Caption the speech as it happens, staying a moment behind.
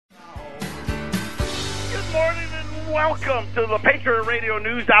morning and welcome to the Patriot Radio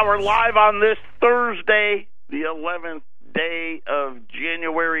News Hour live on this Thursday, the 11th day of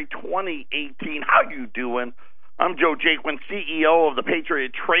January 2018. How you doing? I'm Joe Jaquin, CEO of the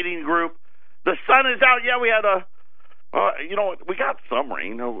Patriot Trading Group. The sun is out. Yeah, we had we got some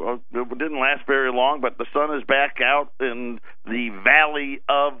rain. It didn't last very long, but the sun is back out in the Valley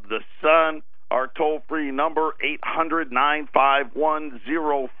of the Sun. Our toll-free number,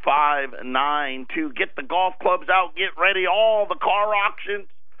 800-951-0592. Get the golf clubs out. Get ready. All the car auctions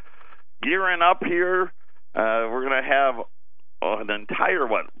gearing up here. We're going to have an entire,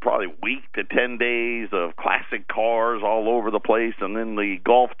 probably week to 10 days of classic cars all over the place, and then the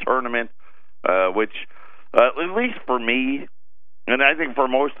golf tournament, which, at least for me, and I think for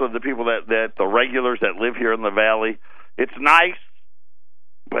most of the people that the regulars that live here in the Valley, it's nice.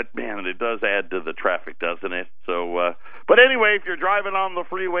 But, man, it does add to the traffic, doesn't it? So, but anyway, if you're driving on the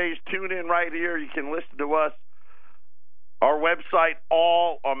freeways, tune in right here. You can listen to us. Our website,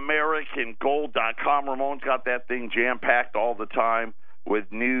 allamericangold.com. Ramon's got that thing jam-packed all the time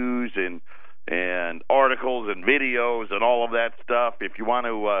with news and articles and videos and all of that stuff. If you want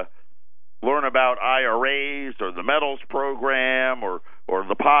to learn about IRAs or the metals program or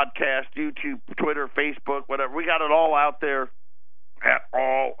the podcast, YouTube, Twitter, Facebook, whatever, we got it all out there at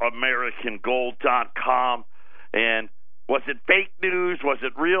allamericangold.com. And was it fake news? Was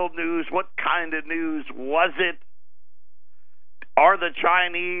it real news? What kind of news was it? Are the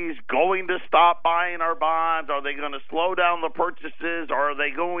Chinese going to stop buying our bonds? Are they going to slow down the purchases? Or are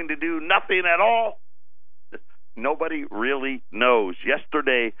they going to do nothing at all? Nobody really knows.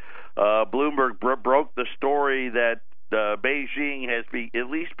 Yesterday, Bloomberg broke the story that Beijing has at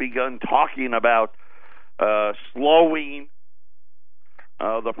least begun talking about slowing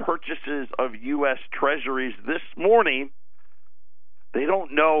the purchases of U.S. Treasuries this morning. They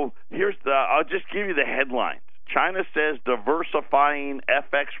don't know. I'll just give you the headlines. China says diversifying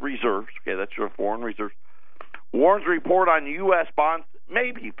FX reserves. Okay, that's your foreign reserves. Warns report on U.S. bonds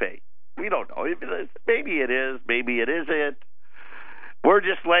may be fake. We don't know. Maybe it is. Maybe it isn't. We're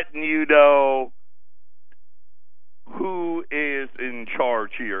just letting you know who is in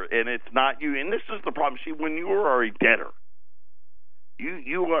charge here, and it's not you. And this is the problem. See, when you are a debtor,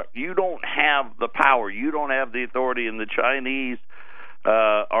 you don't have the power. You don't have the authority, and the Chinese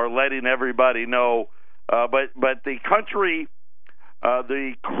are letting everybody know. But the country,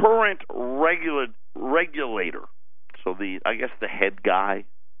 the current regulator, so I guess the head guy,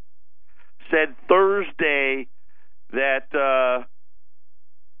 said Thursday that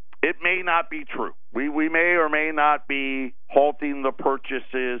it may not be true. We may or may not be halting the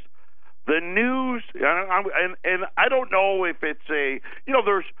purchases. The news, and I don't know if it's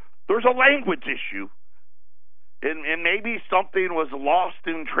there's a language issue, and maybe something was lost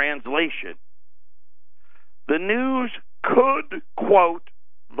in translation. The news could quote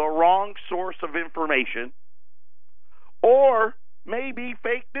the wrong source of information, or maybe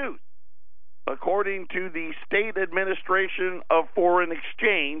fake news, according to the State Administration of Foreign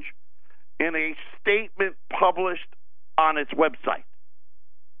Exchange in a statement published on its website.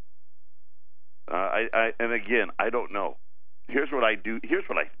 And again, I don't know. Here's what I do. Here's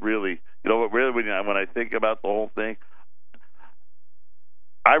what I really, when I think about the whole thing,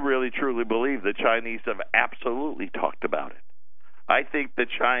 I really truly believe the Chinese have absolutely talked about it. I think the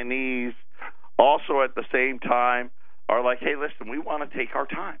Chinese also at the same time are like, hey, listen, we want to take our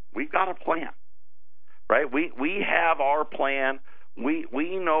time. We've got a plan, right? We have our plan. We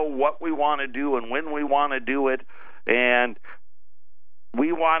know what we want to do and when we want to do it, and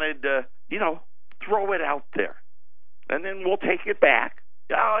we wanted to, throw it out there, and then we'll take it back.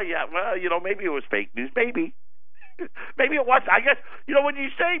 Oh, yeah, well, maybe it was fake news. Maybe. Maybe it was. I guess, when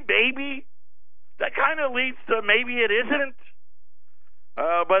you say maybe, that kind of leads to maybe it isn't.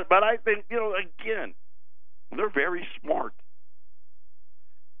 But I think, again, they're very smart.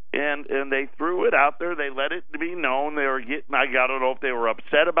 And they threw it out there. They let it be known. They were getting, I don't know if they were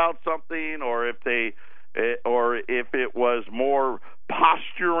upset about something or if it was more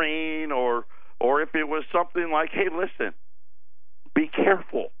posturing or if it was something like, hey, listen, be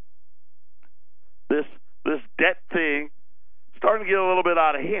careful. This debt thing starting to get a little bit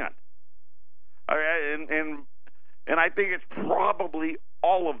out of hand. All right, and I think it's probably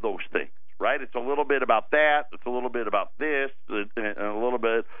all of those things, right? It's a little bit about that. It's a little bit about this, and a little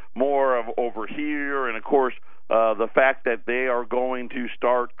bit more of over here, and of course the fact that they are going to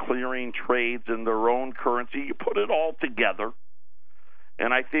start clearing trades in their own currency. You put it all together,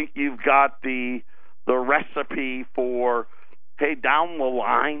 and I think you've got the recipe for, hey, down the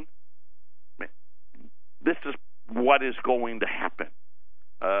line, this is what is going to happen.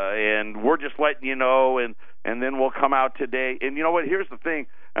 and we're just letting you know, and then we'll come out today. And you know what? Here's the thing,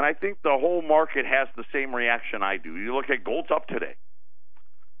 and I think the whole market has the same reaction I do. You look at gold's up today,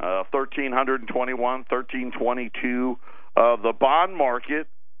 1,321, 1,322. The bond market,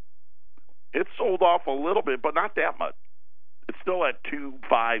 it sold off a little bit, but not that much. It's still at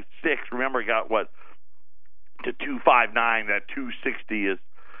 256. Remember, it got to 259. That 260 is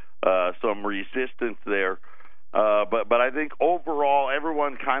some resistance there. But I think overall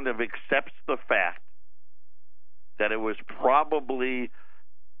everyone kind of accepts the fact that it was probably,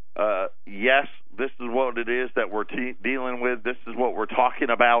 yes, this is what it is that we're dealing with. This is what we're talking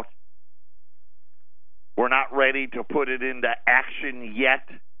about. We're not ready to put it into action yet.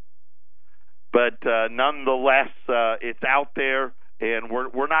 But nonetheless, it's out there, and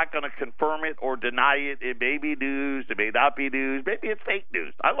we're not going to confirm it or deny it. It may be news. It may not be news. Maybe it's fake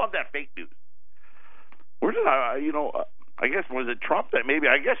news. I love that fake news. Where did I guess, was it Trump that maybe,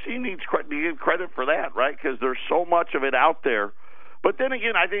 I guess he needs to give credit for that, right? Because there's so much of it out there. But then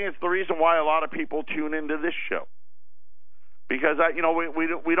again, I think it's the reason why a lot of people tune into this show. Because,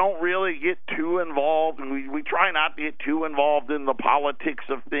 we don't really get too involved, and we try not to get too involved in the politics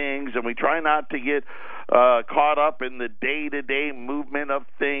of things, and we try not to get caught up in the day-to-day movement of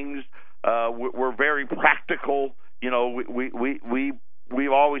things. We're very practical.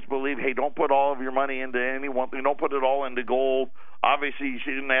 We've always believed, hey, don't put all of your money into any one thing. Don't put it all into gold. Obviously, you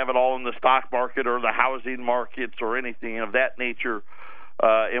shouldn't have it all in the stock market or the housing markets or anything of that nature.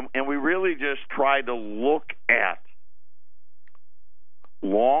 And we really just try to look at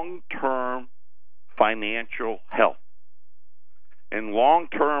long-term financial health. And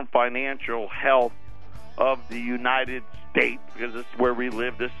long-term financial health of the United States, because this is where we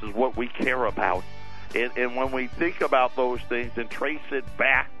live, this is what we care about. And when we think about those things and trace it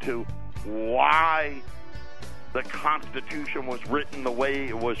back to why the Constitution was written the way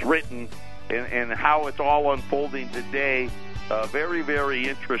it was written and how it's all unfolding today, very, very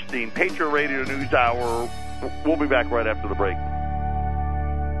interesting. Patriot Radio News Hour. We'll be back right after the break.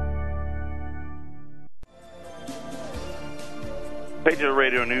 Patriot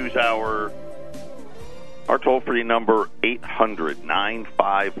Radio News Hour. Our toll-free number,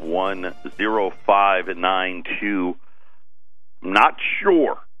 800-951-0592. I'm not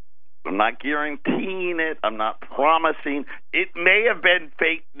sure. I'm not guaranteeing it. I'm not promising. It may have been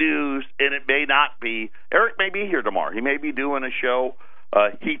fake news, and it may not be. Eric may be here tomorrow. He may be doing a show.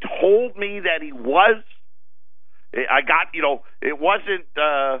 He told me that he was. I got, it wasn't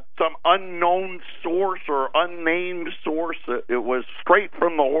some unknown source or unnamed source. It was straight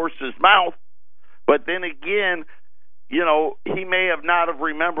from the horse's mouth. But then again, he may have not have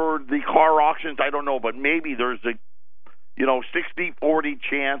remembered the car auctions. I don't know, but maybe there's a, 60-40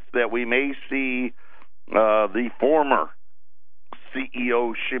 chance that we may see the former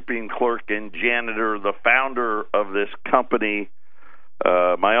CEO, shipping clerk, and janitor, the founder of this company,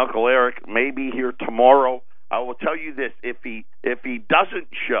 my Uncle Eric, may be here tomorrow. I will tell you this: if he doesn't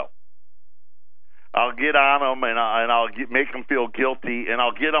show, I'll get on him and I'll make him feel guilty, and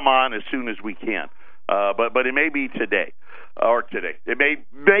I'll get him on as soon as we can. But it may be today or today. It may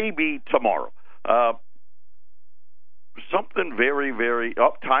be tomorrow. Something very, very.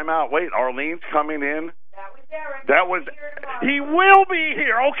 Oh, timeout. Wait, Arlene's coming in. That was Eric. He will be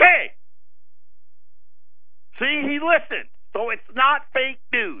here. Okay. See, he listened. So it's not fake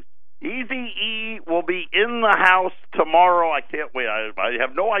news. Easy E will be in the house tomorrow. I can't wait. I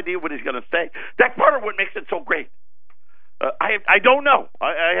have no idea what he's going to say. That's part of what makes it so great. I don't know.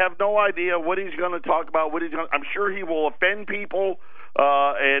 I have no idea what he's going to talk about. I'm sure he will offend people.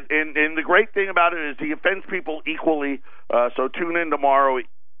 And the great thing about it is he offends people equally. So tune in tomorrow.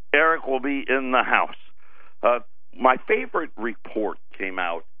 Eric will be in the house. My favorite report came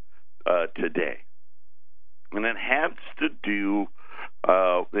out today, and it has to do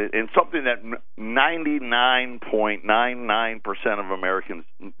in something that 99.99% of Americans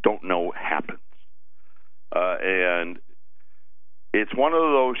don't know happens. And it's one of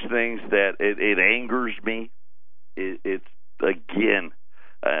those things that it angers me. It's again,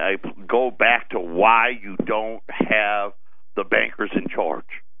 I go back to why you don't have the bankers in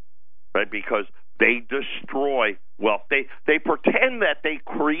charge, right? Because they destroy wealth. They pretend that they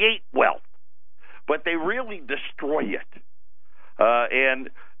create wealth, but they really destroy it. And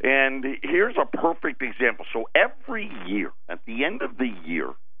here's a perfect example. So every year, at the end of the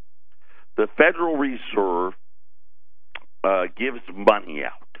year, the Federal Reserve gives money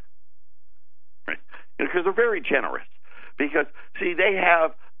out, right? Because they're very generous. Because, see, they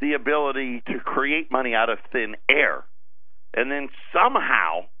have the ability to create money out of thin air, and then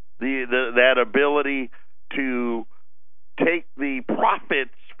somehow that ability to take the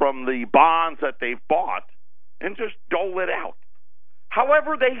profits from from the bonds that they've bought and just dole it out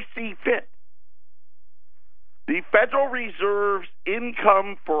however they see fit. The Federal Reserve's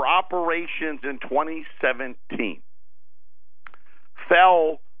income for operations in 2017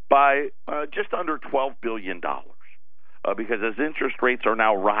 fell by just under $12 billion because as interest rates are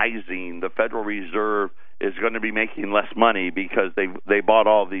now rising, the Federal Reserve is going to be making less money because they bought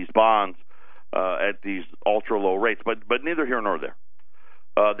all these bonds at these ultra-low rates. But neither here nor there.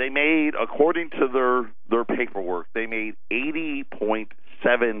 They made, according to their paperwork, they made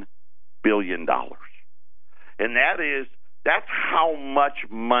 $80.7 billion. And that's how much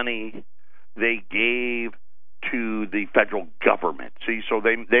money they gave to the federal government. See, so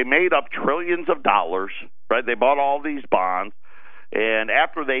they made up trillions of dollars, right? They bought all these bonds, and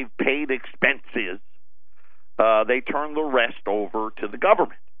after they paid expenses, they turned the rest over to the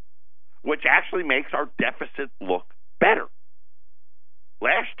government, which actually makes our deficit look better.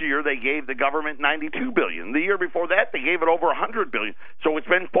 Last year, they gave the government $92 billion. The year before that, they gave it over $100 billion. So it's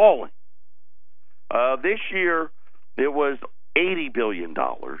been falling. This year, it was $80 billion.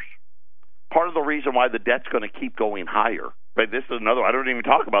 Part of the reason why the debt's going to keep going higher, right? This is another, I don't even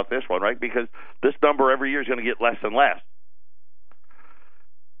talk about this one, right? Because this number every year is going to get less and less.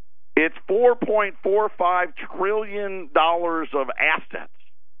 It's $4.45 trillion of assets,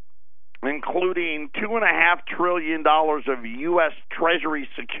 including $2.5 trillion of U.S. Treasury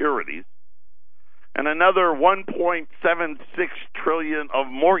securities and another $1.76 trillion of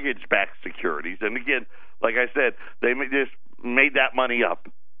mortgage-backed securities. And again, like I said, they just made that money up.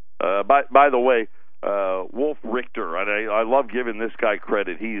 By the way, Wolf Richter, I love giving this guy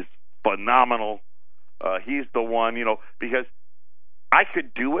credit. He's phenomenal. He's the one, because I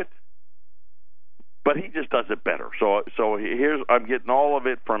could do it, but he just does it better. So I'm getting all of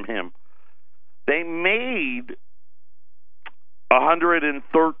it from him. They made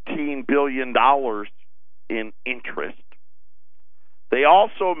 $113 billion in interest. They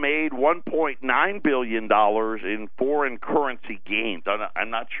also made $1.9 billion in foreign currency gains.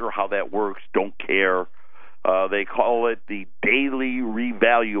 I'm not sure how that works. Don't care. They call it the daily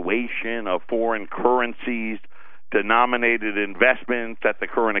revaluation of foreign currencies denominated investments at the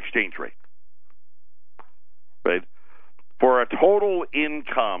current exchange rate. Right? For a total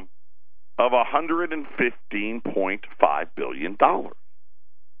income of $115.5 billion.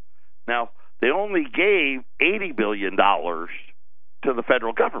 Now, they only gave $80 billion to the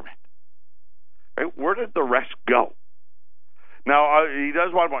federal government. Right? Where did the rest go? Now, he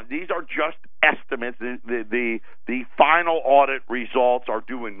does want one. These are just estimates. The final audit results are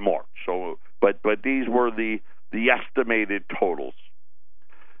due in March. So, but these were the estimated totals.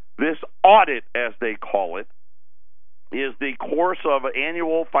 This audit, as they call it, is the course of an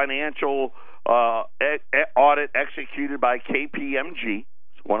annual financial audit executed by KPMG.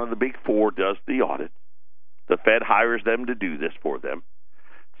 One of the big four does the audit. The Fed hires them to do this for them.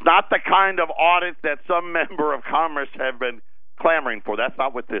 It's not the kind of audit that some member of Congress have been clamoring for. That's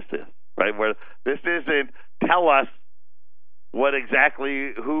not what this is, right? Where this isn't tell us what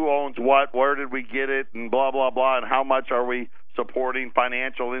exactly, who owns what, where did we get it, and blah, blah, blah, and how much are we supporting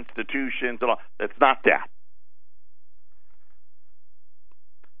financial institutions and all. It's not that.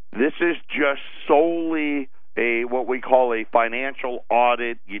 This is just solely what we call a financial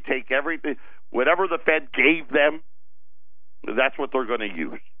audit. You take everything, whatever the Fed gave them, that's what they're going to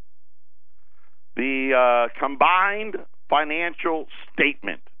use. The combined financial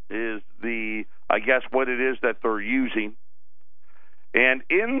statement is I guess what it is that they're using. And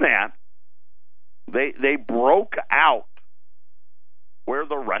in that, they broke out where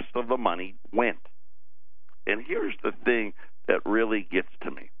the rest of the money went. And here's the thing that really gets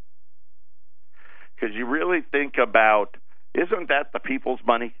to me. Because you really think about, isn't that the people's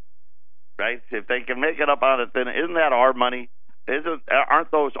money? Right? If they can make it up on it, then isn't that our money? Aren't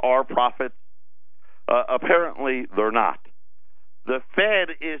those our profits? Apparently, they're not. The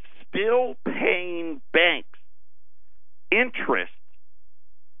Fed is still paying banks interest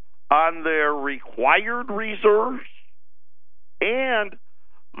on their required reserves and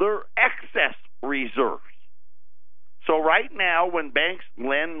their excess reserves. So right now, when banks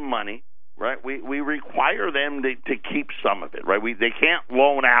lend money, right, we require them to keep some of it, right? They can't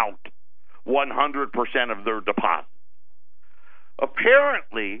loan out 100% of their deposits.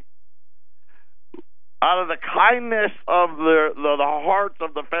 Apparently, out of the kindness of the hearts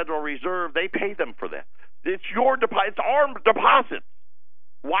of the Federal Reserve, they pay them for that. It's your deposit. It's our deposits.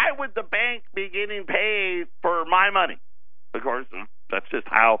 Why would the bank be getting paid for my money? Of course, that's just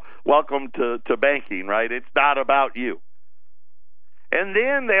how, welcome to banking, right? It's not about you. And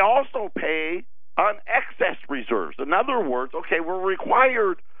then they also pay on excess reserves. In other words, okay, we're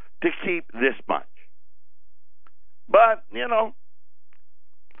required to keep this much. But,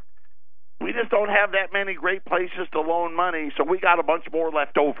 we just don't have that many great places to loan money, so we got a bunch more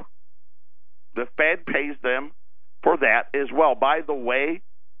left over. The Fed pays them for that as well. By the way,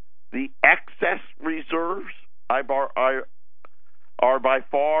 the excess reserves are by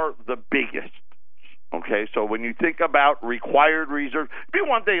far the biggest. Okay, so when you think about required reserve, it'd be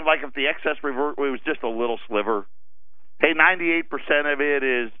one thing like if the excess reserve was just a little sliver. Hey, 98% of it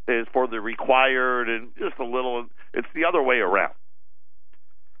is for the required, and just a little. It's the other way around.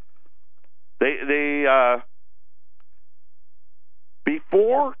 They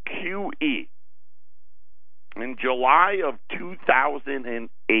before QE in July of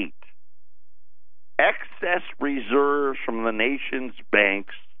 2008, excess reserves from the nation's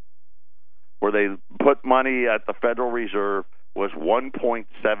banks, where they put money at the Federal Reserve, was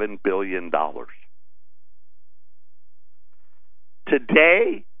 $1.7 billion.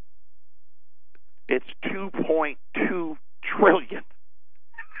 Today, it's $2.2 trillion.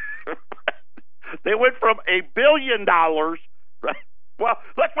 They went from $1 billion, right? Well,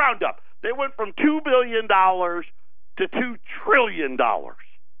 let's round up. They went from $2 billion to $2 trillion.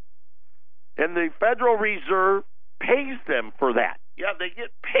 And the Federal Reserve pays them for that. Yeah, they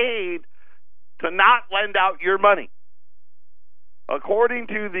get paid to not lend out your money. According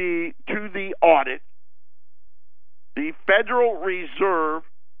to the audit, the Federal Reserve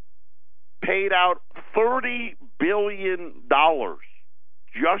paid out $30 billion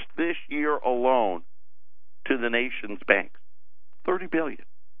just this year alone to the nation's banks. $30 billion.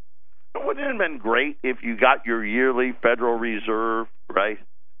 Wouldn't it have been great if you got your yearly Federal Reserve, right,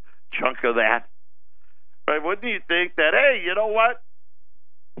 chunk of that? Right? Wouldn't you think that, hey, you know what?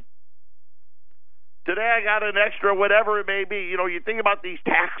 Today I got an extra whatever it may be. You think about these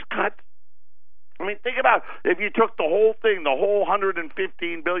tax cuts. I mean, think about if you took the whole thing, the whole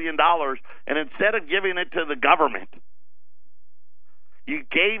 $115 billion, and instead of giving it to the government, you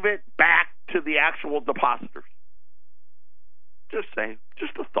gave it back to the actual depositors. Just saying,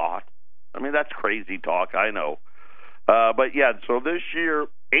 just a thought. I mean, that's crazy talk, I know. But yeah, so this year,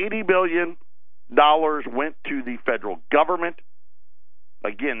 $80 billion went to the federal government.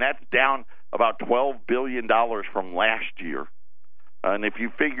 Again, that's down about $12 billion from last year. And if you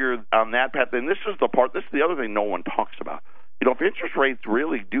figure on that path, then this is the other thing no one talks about. If interest rates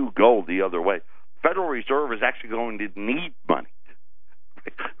really do go the other way, Federal Reserve is actually going to need money.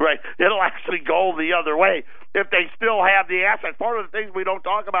 Right? It'll actually go the other way if they still have the assets. Part of the things we don't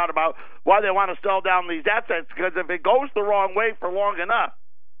talk about why they want to sell down these assets, because if it goes the wrong way for long enough,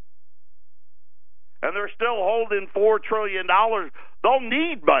 and they're still holding $4 trillion, they'll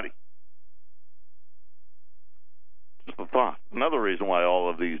need money. Just a thought. Another reason why all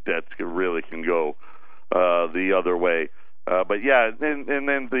of these debts can go the other way. But yeah, and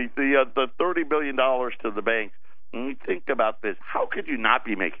then the $30 billion to the banks. When you think about this, how could you not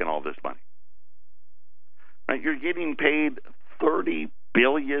be making all this money? Right? You're getting paid $30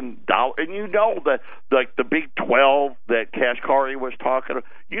 billion, and the Big 12 that Kashkari was talking about,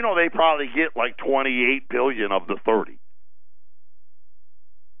 they probably get like $28 billion of the 30.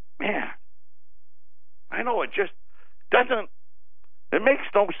 Man, I know it just doesn't. It makes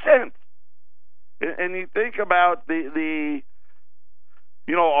no sense. And you think about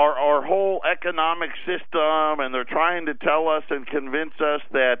our whole economic system, and they're trying to tell us and convince us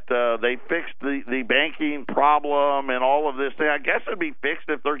that they fixed the banking problem and all of this thing. I guess it'd be fixed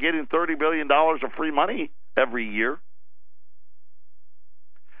if they're getting $30 billion of free money every year.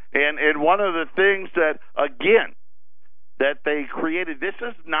 And one of the things that, again, that they created, this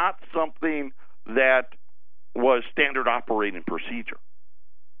is not something that was standard operating procedure.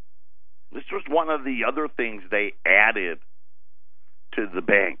 This was one of the other things they added to the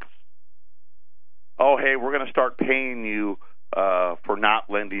banks. Oh, hey, we're going to start paying you for not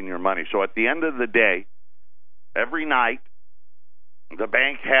lending your money. So at the end of the day, every night, the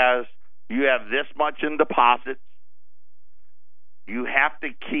bank you have this much in deposits. You have to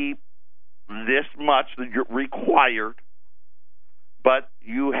keep this much that you're required, but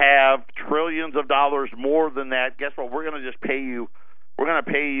you have trillions of dollars more than that. Guess what? We're going to just pay you. We're going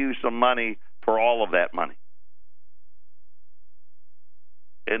to pay you some money for all of that money.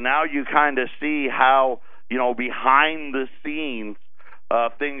 And now you kind of see how, behind the scenes,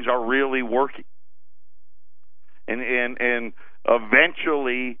 things are really working. And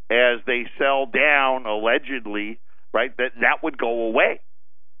eventually, as they sell down, allegedly, right, that would go away.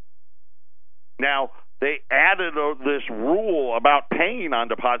 Now, they added this rule about paying on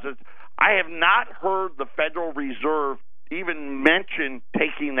deposits. I have not heard the Federal Reserve even mention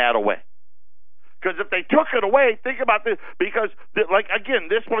taking that away. Because if they took it away, think about this. Because, again,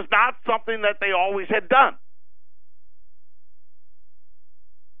 this was not something that they always had done.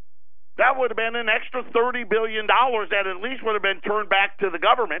 That would have been an extra $30 billion that at least would have been turned back to the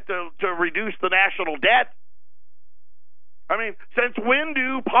government to reduce the national debt. I mean, since when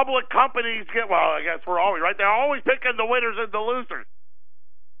do public companies get, well, I guess we're always, right? They're always picking the winners and the losers.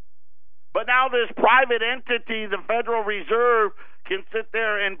 But now this private entity, the Federal Reserve, can sit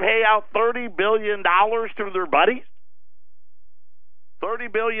there and pay out $30 billion to their buddies?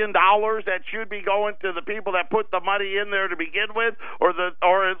 $30 billion that should be going to the people that put the money in there to begin with, or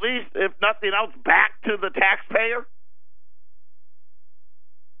at least, if nothing else, back to the taxpayer?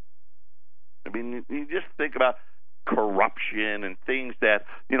 I mean, you just think about corruption and things that,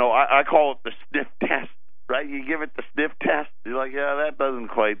 I call it the sniff test, right? You give it the sniff test, you're like, yeah, that doesn't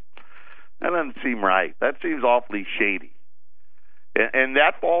seem right. That seems awfully shady. And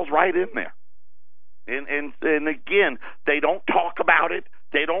that falls right in there. And again, they don't talk about it.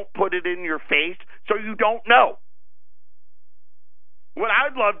 They don't put it in your face, so you don't know. What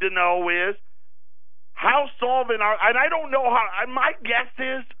I'd love to know is how solvent are, and I don't know how, my guess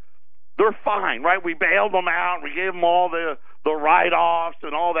is they're fine, right? We bailed them out. We gave them all the write-offs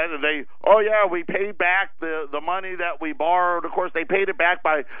and all that. And we paid back the money that we borrowed. Of course, they paid it back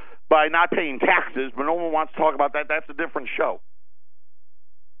by not paying taxes, but no one wants to talk about that. That's a different show.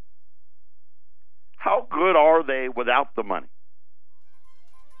 How good are they without the money?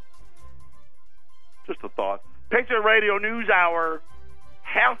 Just a thought. Patriot Radio News Hour,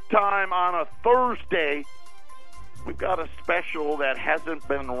 halftime on a Thursday. We've got a special that hasn't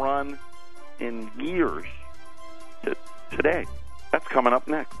been run in years today. That's coming up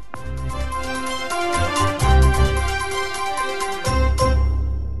next.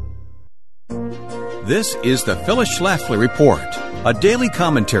 This is the Phyllis Schlafly Report, a daily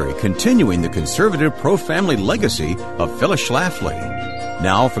commentary continuing the conservative pro-family legacy of Phyllis Schlafly.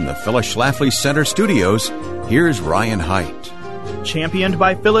 Now from the Phyllis Schlafly Center Studios, here's Ryan Haidt. Championed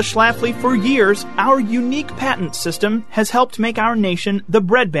by Phyllis Schlafly for years, our unique patent system has helped make our nation the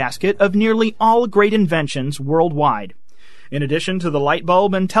breadbasket of nearly all great inventions worldwide. In addition to the light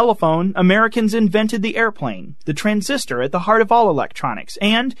bulb and telephone, Americans invented the airplane, the transistor at the heart of all electronics,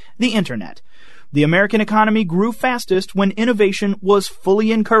 and the Internet. The American economy grew fastest when innovation was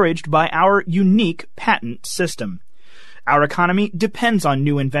fully encouraged by our unique patent system. Our economy depends on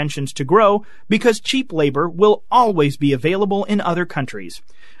new inventions to grow because cheap labor will always be available in other countries.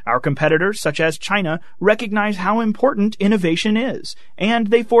 Our competitors, such as China, recognize how important innovation is, and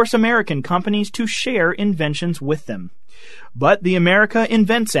they force American companies to share inventions with them. But the America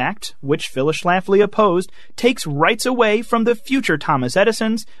Invents Act, which Phyllis Schlafly opposed, takes rights away from the future Thomas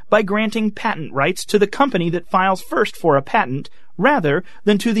Edisons by granting patent rights to the company that files first for a patent, rather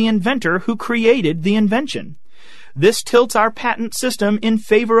than to the inventor who created the invention. This tilts our patent system in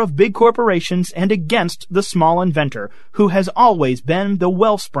favor of big corporations and against the small inventor, who has always been the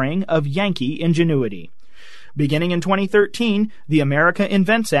wellspring of Yankee ingenuity. Beginning in 2013, the America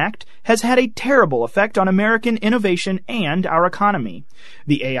Invents Act has had a terrible effect on American innovation and our economy.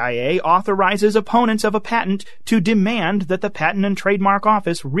 The AIA authorizes opponents of a patent to demand that the Patent and Trademark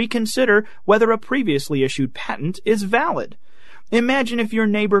Office reconsider whether a previously issued patent is valid. Imagine if your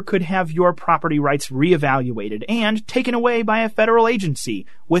neighbor could have your property rights reevaluated and taken away by a federal agency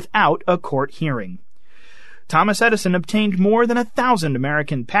without a court hearing. Thomas Edison obtained more than 1,000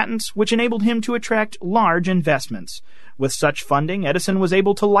 American patents, which enabled him to attract large investments. With such funding, Edison was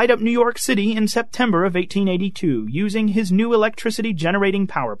able to light up New York City in September of 1882 using his new electricity-generating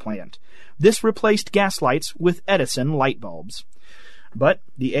power plant. This replaced gas lights with Edison light bulbs. But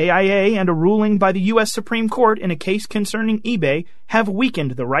the AIA and a ruling by the U.S. Supreme Court in a case concerning eBay have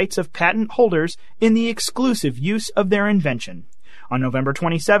weakened the rights of patent holders in the exclusive use of their invention. On November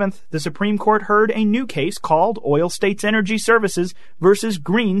 27th, the Supreme Court heard a new case called Oil States Energy Services versus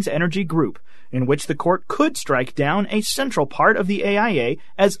Greens Energy Group, in which the court could strike down a central part of the AIA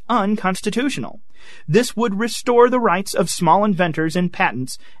as unconstitutional. This would restore the rights of small inventors in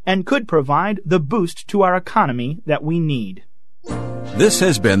patents and could provide the boost to our economy that we need. This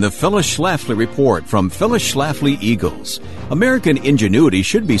has been the Phyllis Schlafly Report from Phyllis Schlafly Eagles. American ingenuity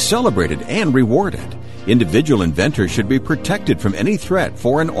should be celebrated and rewarded. Individual inventors should be protected from any threat,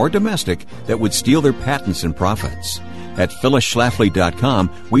 foreign or domestic, that would steal their patents and profits. At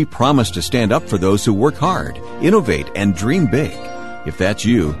PhyllisSchlafly.com, we promise to stand up for those who work hard, innovate, and dream big. If that's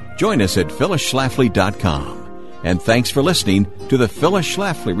you, join us at PhyllisSchlafly.com. And thanks for listening to the Phyllis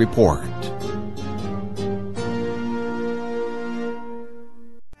Schlafly Report.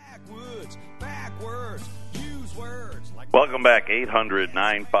 Welcome back. back,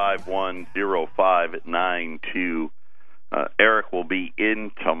 800-951-0592. Eric will be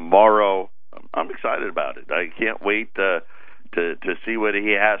in tomorrow. I'm excited about it. I can't wait to see what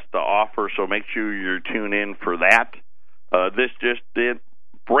he has to offer, so make sure you tune in for that. This just did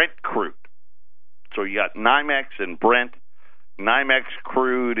Brent crude. So you got NYMEX and Brent. NYMEX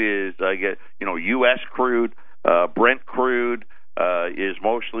crude is, U.S. crude. Brent crude is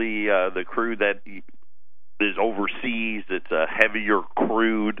mostly the crude that is overseas. It's a heavier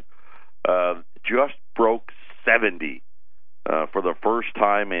crude. Just broke 70 for the first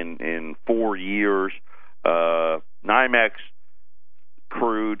time in 4 years. NYMEX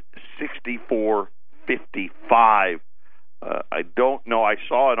crude 64.55. I don't know. I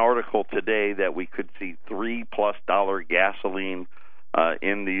saw an article today that we could see $3+ gasoline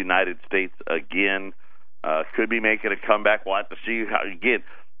in the United States again. Could be making a comeback. We'll have to see how. Again,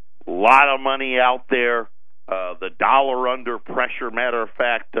 a lot of money out there. The dollar under pressure. Matter of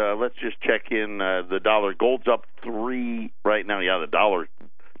fact, let's just check in the dollar. Gold's up 3 right now. Yeah, the dollar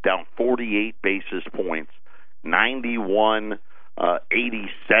down 48 basis points,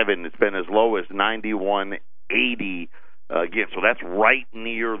 91.87. It's been as low as 91.80 again. So that's right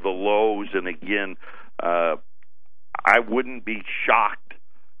near the lows. And again, I wouldn't be shocked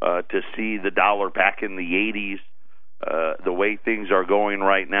to see the dollar back in the 80s. The way things are going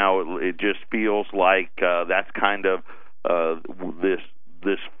right now, it just feels like that's kind of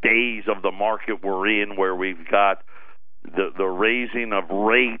this phase of the market we're in, where we've got the raising of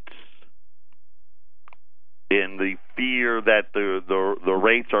rates and the fear that the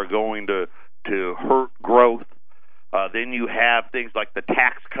rates are going to hurt growth. Then you have things like the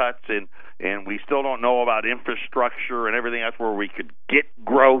tax cuts, and we still don't know about infrastructure and everything else where we could get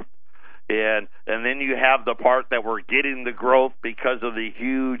growth. And then you have the part that we're getting the growth because of the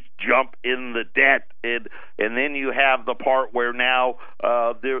huge jump in the debt, and then you have the part where now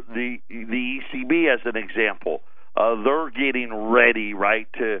the ECB, as an example, they're getting ready,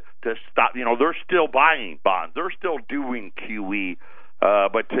 right, to stop. They're still buying bonds, they're still doing QE,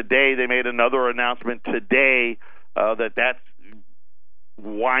 but today they made another announcement today that's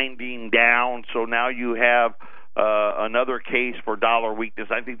winding down. So now you have another case for dollar weakness.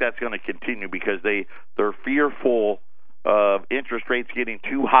 I think that's going to continue because they're fearful of interest rates getting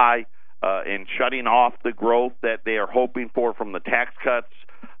too high and shutting off the growth that they are hoping for from the tax cuts.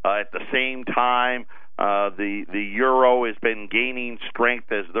 At the same time, the euro has been gaining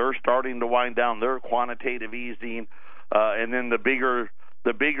strength as they're starting to wind down their quantitative easing. And then the bigger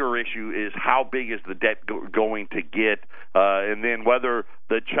issue is how big is the debt going to get, and then whether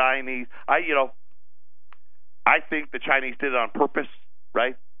the Chinese. I think the Chinese did it on purpose,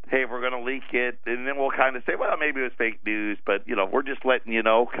 right? Hey, we're going to leak it, and then we'll kind of say, well, maybe it was fake news, but we're just letting you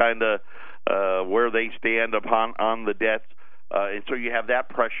know kind of where they stand on the debts, and so you have that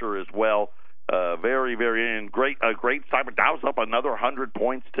pressure as well. Very, very great cyber. Dow's up another 100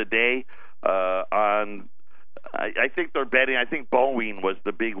 points today. I think they're betting. I think Boeing was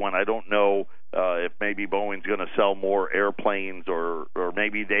the big one. I don't know if maybe Boeing's going to sell more airplanes, or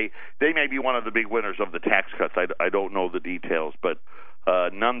maybe they may be one of the big winners of the tax cuts. I don't know the details, but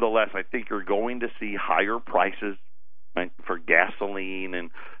nonetheless, I think you're going to see higher prices, right, for gasoline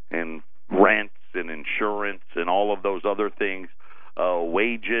and rents and insurance and all of those other things.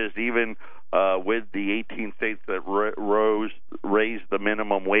 Wages, even with the 18 states that raised the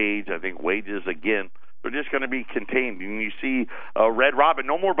minimum wage, I think wages again, they're just going to be contained. And you see Red Robin,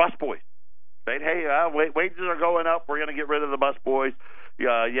 no more busboys. Right? Hey, wages are going up. We're going to get rid of the busboys.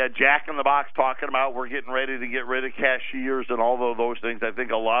 Jack in the Box talking about we're getting ready to get rid of cashiers and all of those things. I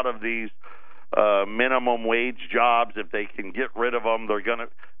think a lot of these minimum wage jobs, if they can get rid of them, they're going to,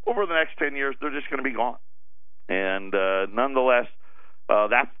 over the next 10 years, they're just going to be gone. And nonetheless,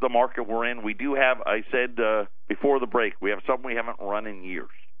 that's the market we're in. We do have, I said before the break, we have something we haven't run in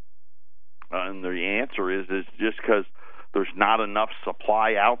years. And the answer is just because there's not enough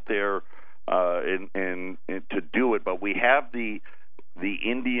supply out there and to do it. But we have the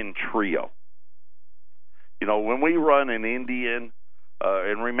Indian trio. When we run an Indian,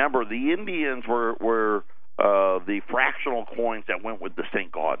 and remember, the Indians were the fractional coins that went with the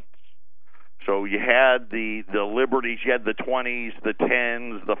St. Gaudens. So you had the Liberties, you had the 20s, the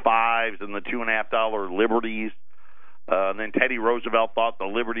 10s, the 5s, and the $2.50 Liberties. And then Teddy Roosevelt thought the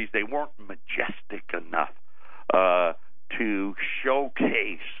Liberties, they weren't majestic enough to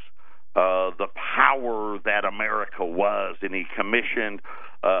showcase the power that America was. And he commissioned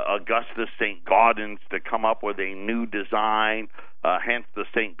Augustus St. Gaudens to come up with a new design, hence the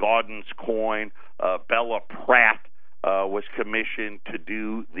St. Gaudens coin. Bella Pratt was commissioned to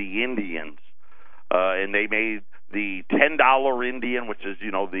do the Indians. And they made the $10 Indian, which is,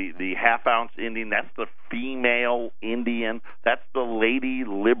 the half-ounce Indian. That's the female Indian. That's the Lady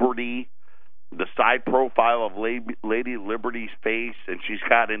Liberty, the side profile of Lady Liberty's face, and she's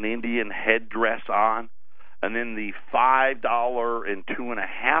got an Indian headdress on. And then the $5 and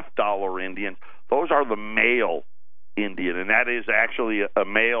 $2.50 Indians, those are the male Indian, and that is actually a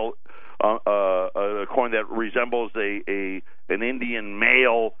male a coin that resembles an Indian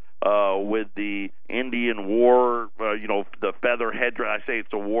male with the Indian war, the feather headdress. I say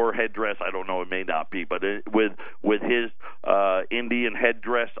it's a war headdress. I don't know. It may not be, but with his Indian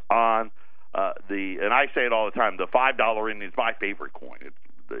headdress on. And I say it all the time. The $5 Indian is my favorite coin.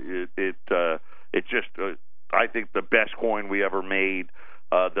 It's just I think the best coin we ever made.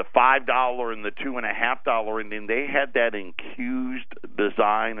 The $5 and the $2.50 Indian, they had that infused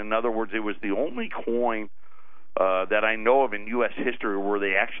design. In other words, it was the only coin that I know of in U.S. history where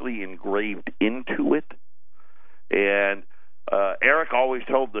they actually engraved into it. And Eric always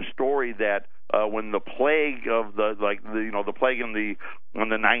told the story that when the plague of the plague in the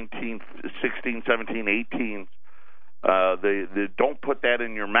 1916, 17, 18s, the don't put that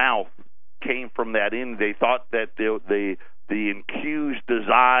in your mouth came from that in. They thought that the infused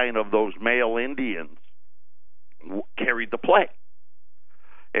design of those male Indians carried the plague.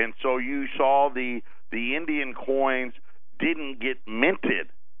 And so you saw the Indian coins didn't get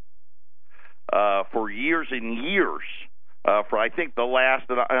minted for years and years. For I think the last,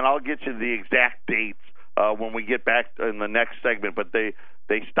 and I'll get you the exact dates when we get back in the next segment, but they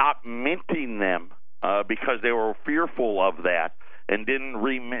stopped minting them because they were fearful of that. And didn't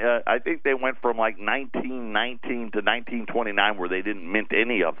I think they went from like 1919 to 1929 where they didn't mint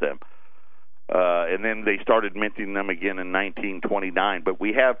any of them, and then they started minting them again in 1929. But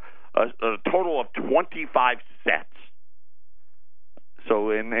we have a total of 25 sets. So,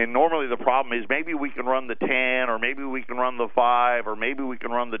 and normally the problem is maybe we can run the 10, or maybe we can run the 5, or maybe we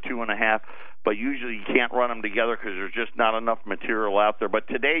can run the 2.5. But usually you can't run them together because there's just not enough material out there. But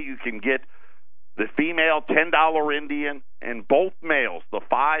today you can get the female $10 Indian and both males, the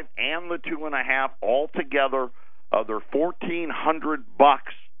 5 and the 2.5, all together. They're $1,400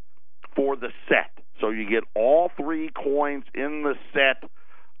 for the set. So you get all three coins in the set.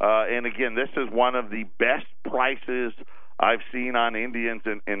 And again, this is one of the best prices I've seen on Indians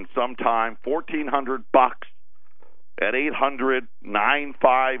in some time. $1,400 at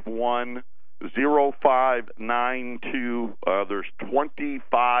 800-951-0592. There's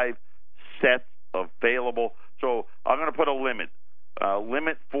 25 sets available. So I'm going to put a limit.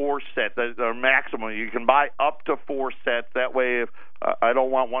 Limit 4 sets, or maximum. You can buy up to 4 sets. That way, if I don't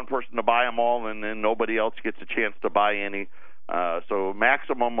want one person to buy them all and then nobody else gets a chance to buy any. So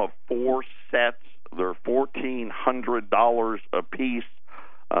maximum of 4 sets. They're $1,400 a piece.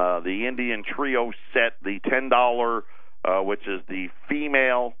 The Indian Trio set, the $10, which is the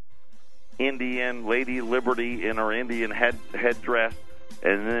female Indian, Lady Liberty in her Indian headdress,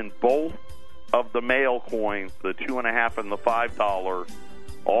 and then both of the male coins, the $2.5 and the $5,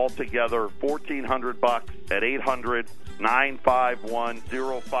 all together $1,400 at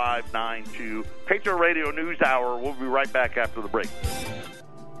 800-951-0592. Patriot Radio News Hour. We'll be right back after the break.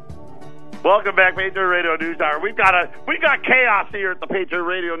 Welcome back, Patriot Radio News Hour. We got chaos here at the Patriot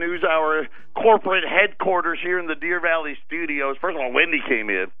Radio News Hour corporate headquarters here in the Deer Valley studios. First of all, Wendy came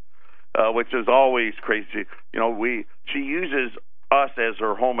in, which is always crazy. She uses us as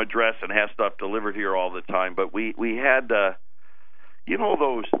her home address and has stuff delivered here all the time. But we had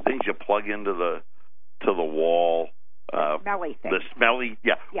those things you plug into the wall. Smelly things. The smelly,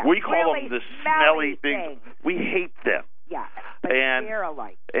 yeah. We call really them the smelly things. We hate them. Yeah, but they're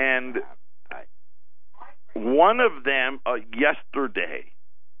alike. And one of them yesterday,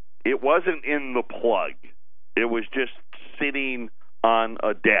 it wasn't in the plug. It was just sitting on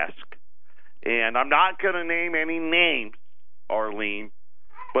a desk. And I'm not going to name any names, Arlene,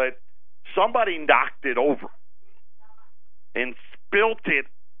 but somebody knocked it over and spilt it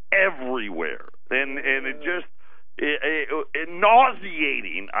everywhere. And it just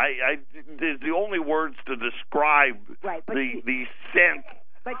nauseating. There's the only words to describe the scent.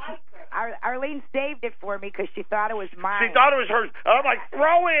 But Arlene saved it for me because she thought it was mine. She thought it was hers. And I'm like,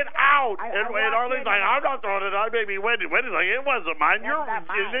 throw it out. And Arlene's like, I'm not throwing it out. Maybe Wendy's like, it wasn't mine. Not mine.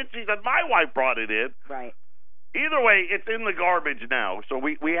 And then she said, my wife brought it in. Right. Either way, it's in the garbage now. So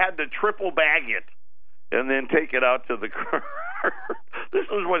we had to triple bag it and then take it out to the curb. This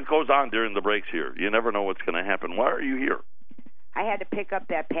is what goes on during the breaks here. You never know what's going to happen. Why are you here? I had to pick up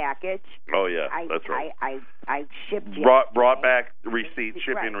that package. Oh, yeah, that's right. I shipped you. Brought back receipt,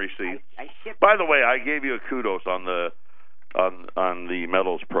 shipping receipt. I shipped. By the way, I gave you a kudos on the on the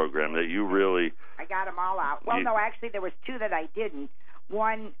medals program that you really? I got them all out. Well, no, actually, there was two that I didn't.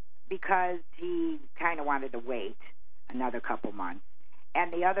 One because he kind of wanted to wait another couple months,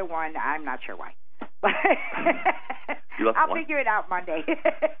 and the other one, I'm not sure why. I'll figure it out Monday.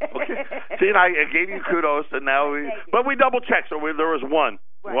 Okay. See, and I gave you kudos, and now we double checked, so there was one.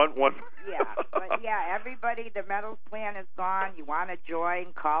 Right. One. Yeah, but yeah, everybody, the medals plan is gone. You want to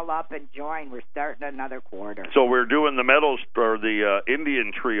join, call up and join. We're starting another quarter. So we're doing the medals or the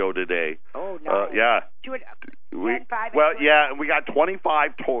Indian trio today. Oh, no. Yeah. 10, 5, well, yeah, we got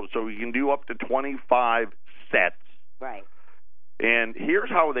 25 total, so we can do up to 25 sets. Right. And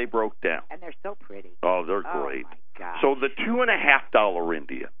here's how they broke down. And they're so pretty. Oh, they're great. Oh, my gosh. So the $2.50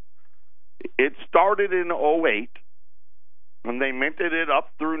 Indian, it started in 2008, and they minted it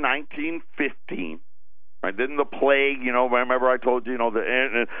up through 1915. Right? Then the plague, remember I told you,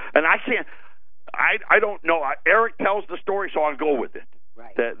 and I can't, I don't know. Eric tells the story, so I'll go with it.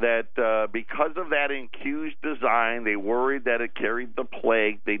 Right. That because of that infused design, they worried that it carried the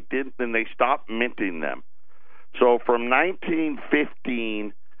plague. They didn't, and they stopped minting them. So from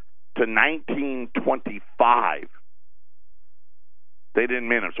 1915 to 1925, they didn't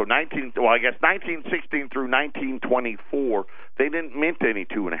mint them. So 1916 through 1924, they didn't mint any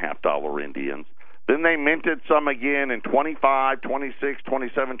 $2.50 Indians. Then they minted some again in 25, 26,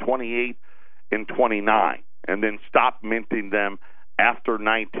 27, 28, and 29, and then stopped minting them after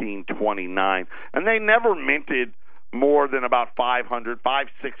 1929. And they never minted more than about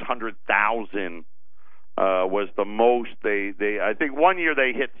 600,000 was the most. They I think one year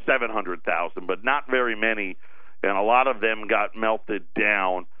they hit 700,000, but not very many, and a lot of them got melted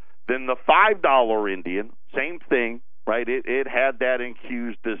down. Then the $5 Indian, same thing, right? It had that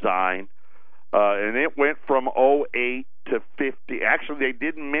infused design, and it went from 2008 to 50. Actually, they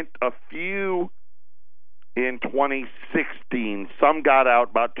did mint a few in 2016. Some got out,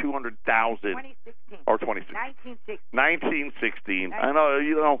 about 200,000. 2016. Or 2016. 1916. I know,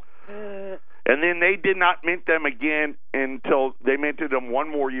 and then they did not mint them again until they minted them one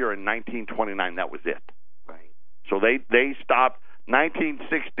more year in 1929. That was it. Right. So they stopped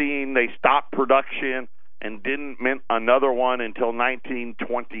 1916. They stopped production and didn't mint another one until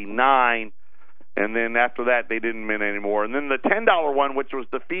 1929. And then after that, they didn't mint anymore. And then the $10 one, which was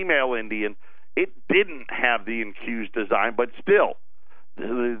the female Indian, it didn't have the infused design, but still,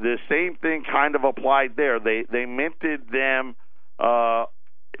 the same thing kind of applied there. They minted them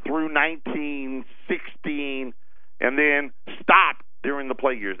through 1916 and then stopped during the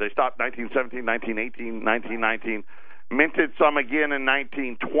plague years. They stopped 1917, 1918, 1919, minted some again in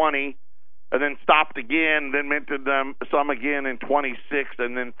 1920, and then stopped again, then minted them some again in 26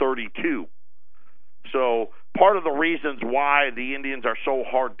 and then 32. So part of the reasons why the Indians are so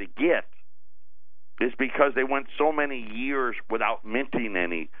hard to get is because they went so many years without minting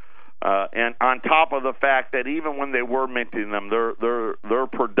any. And on top of the fact that even when they were minting them, their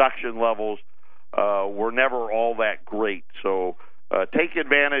production levels were never all that great. So take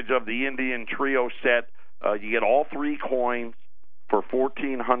advantage of the Indian Trio set. You get all three coins for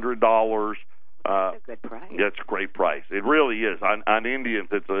 $1,400. That's a good price. That's a great price. It really is. On Indians,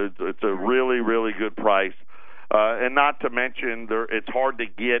 it's a really, really good price. And not to mention, it's hard to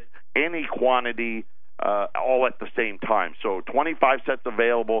get any quantity all at the same time. So 25 sets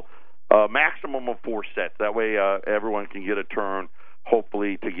available, maximum of 4 sets. That way everyone can get a turn,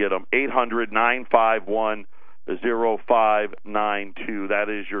 hopefully, to get them. 800-951-0592. That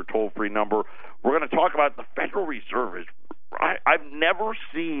is your toll-free number. We're going to talk about the Federal Reserve. I've never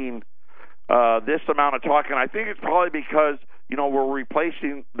seen this amount of talk, and I think it's probably because, we're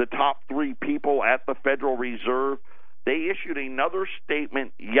replacing the top 3 people at the Federal Reserve. They issued another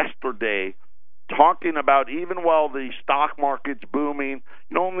statement yesterday talking about even while the stock market's booming,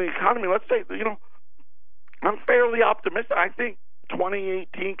 in the economy, let's say, I'm fairly optimistic. I think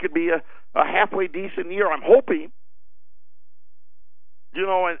 2018 could be a halfway decent year. I'm hoping.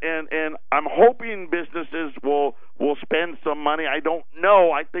 And I'm hoping businesses will spend some money. I don't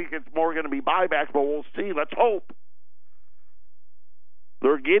know. I think it's more going to be buybacks, but we'll see. Let's hope.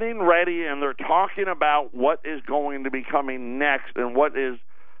 They're getting ready, and they're talking about what is going to be coming next and what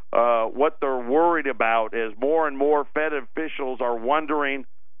they're worried about as more and more Fed officials are wondering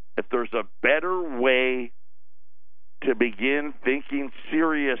if there's a better way to begin thinking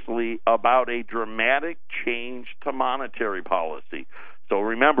seriously about a dramatic change to monetary policy. So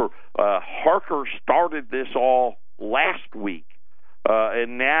remember, Harker started this all last week,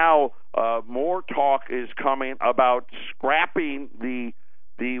 and now more talk is coming about scrapping the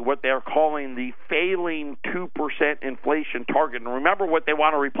what they're calling the failing 2% inflation target. And remember what they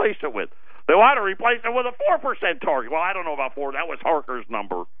want to replace it with. They want to replace it with a 4% target. Well, I don't know about 4. That was Harker's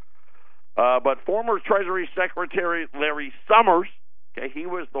number. But former Treasury Secretary Larry Summers, okay, he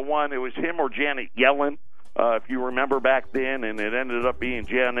was the one, it was him or Janet Yellen, if you remember back then, and it ended up being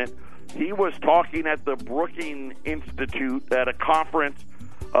Janet. He was talking at the Brookings Institute at a conference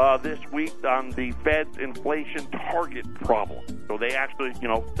this week on the Fed's inflation target problem. So they actually,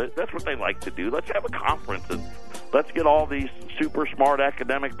 that's what they like to do. Let's have a conference and let's get all these super smart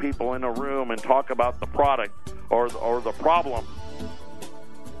academic people in a room and talk about the product or the problem.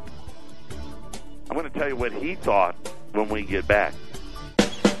 I'm going to tell you what he thought when we get back.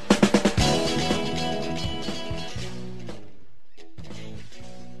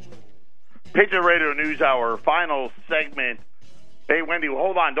 Patriot Radio News Hour, final segment. Hey, Wendy,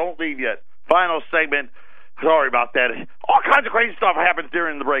 hold on. Don't leave yet. Final segment. Sorry about that. All kinds of crazy stuff happens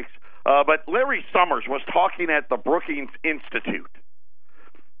during the breaks. But Larry Summers was talking at the Brookings Institute,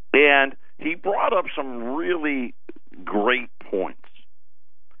 and he brought up some really great points.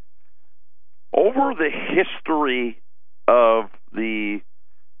 Over the history of the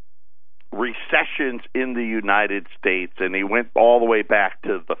recessions in the United States, and he went all the way back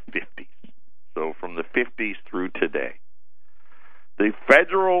to the 50s, so from the 50s through today, the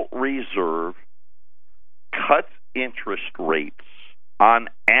Federal Reserve cuts interest rates on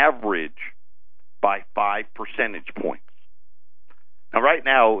average by 5 percentage points. Now, right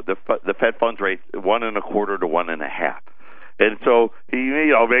now, the Fed funds rate 1.25 to 1.5, and so he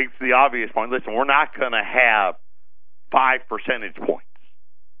makes the obvious point. Listen, we're not going to have 5 percentage points,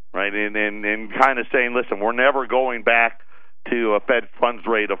 right? And kind of saying, listen, we're never going back to a Fed funds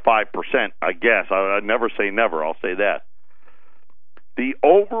rate of 5%. I guess I'd never say never. I'll say that. The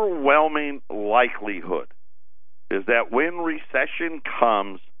overwhelming likelihood is that when recession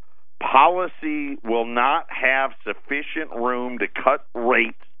comes, policy will not have sufficient room to cut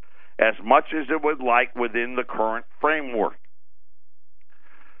rates as much as it would like within the current framework.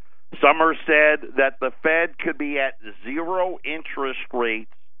 Summers said that the Fed could be at zero interest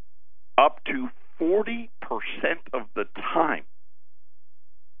rates up to 40% of the time.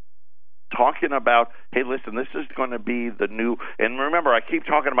 Talking about, hey, listen, this is going to be the new, and remember, I keep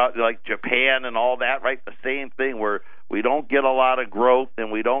talking about like Japan and all that, right? The same thing where we don't get a lot of growth and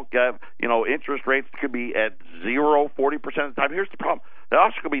we don't get, interest rates could be at 40% of the time. Here's the problem. They're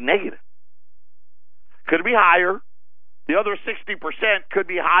also going to be negative. Could be higher. The other 60% could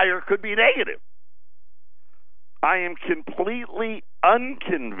be higher, could be negative. I am completely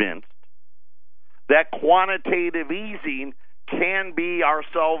unconvinced that quantitative easing can be our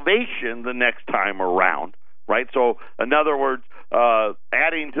salvation the next time around, right? So, in other words,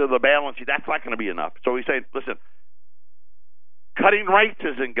 adding to the balance sheet, that's not going to be enough. So we say, listen, cutting rates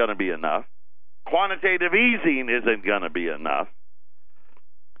isn't going to be enough. Quantitative easing isn't going to be enough.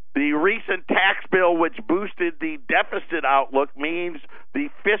 The recent tax bill, which boosted the deficit outlook, means the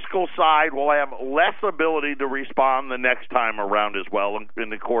fiscal side will have less ability to respond the next time around as well.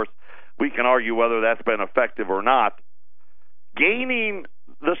 And of course, we can argue whether that's been effective or not. Gaining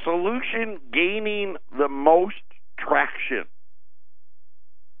the most traction,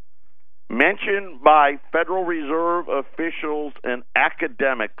 mentioned by Federal Reserve officials and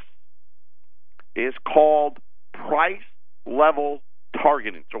academics, is called price level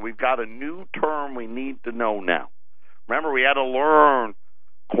targeting. So we've got a new term we need to know now. Remember, we had to learn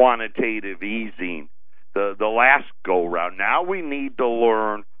quantitative easing the last go round. Now we need to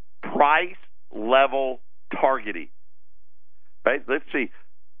learn price level targeting. Right? Let's see.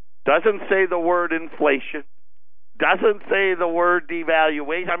 Doesn't say the word inflation. Doesn't say the word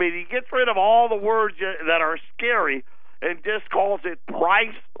devaluation. I mean, he gets rid of all the words that are scary and just calls it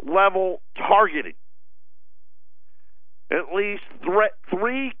price level targeting. At least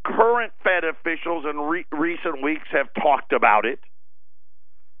three current Fed officials in recent weeks have talked about it.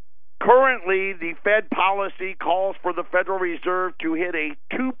 Currently, the Fed policy calls for the Federal Reserve to hit a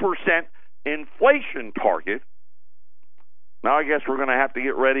 2% inflation target. Now, I guess we're going to have to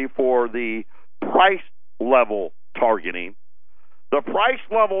get ready for the price level targeting. The price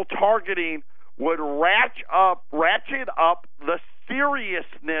level targeting would ratchet up the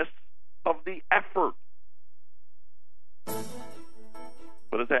seriousness of the effort.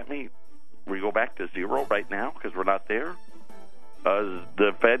 What does that mean? We go back to zero right now because we're not there? Is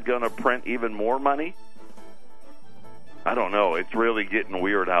the Fed going to print even more money? I don't know. It's really getting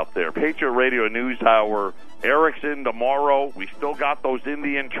weird out there. Patriot Radio News Hour. Erickson tomorrow. We still got those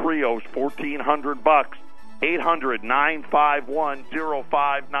Indian trios, $1,400.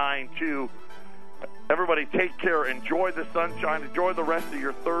 800-951-0592. Everybody take care. Enjoy the sunshine. Enjoy the rest of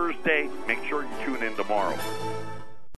your Thursday. Make sure you tune in tomorrow.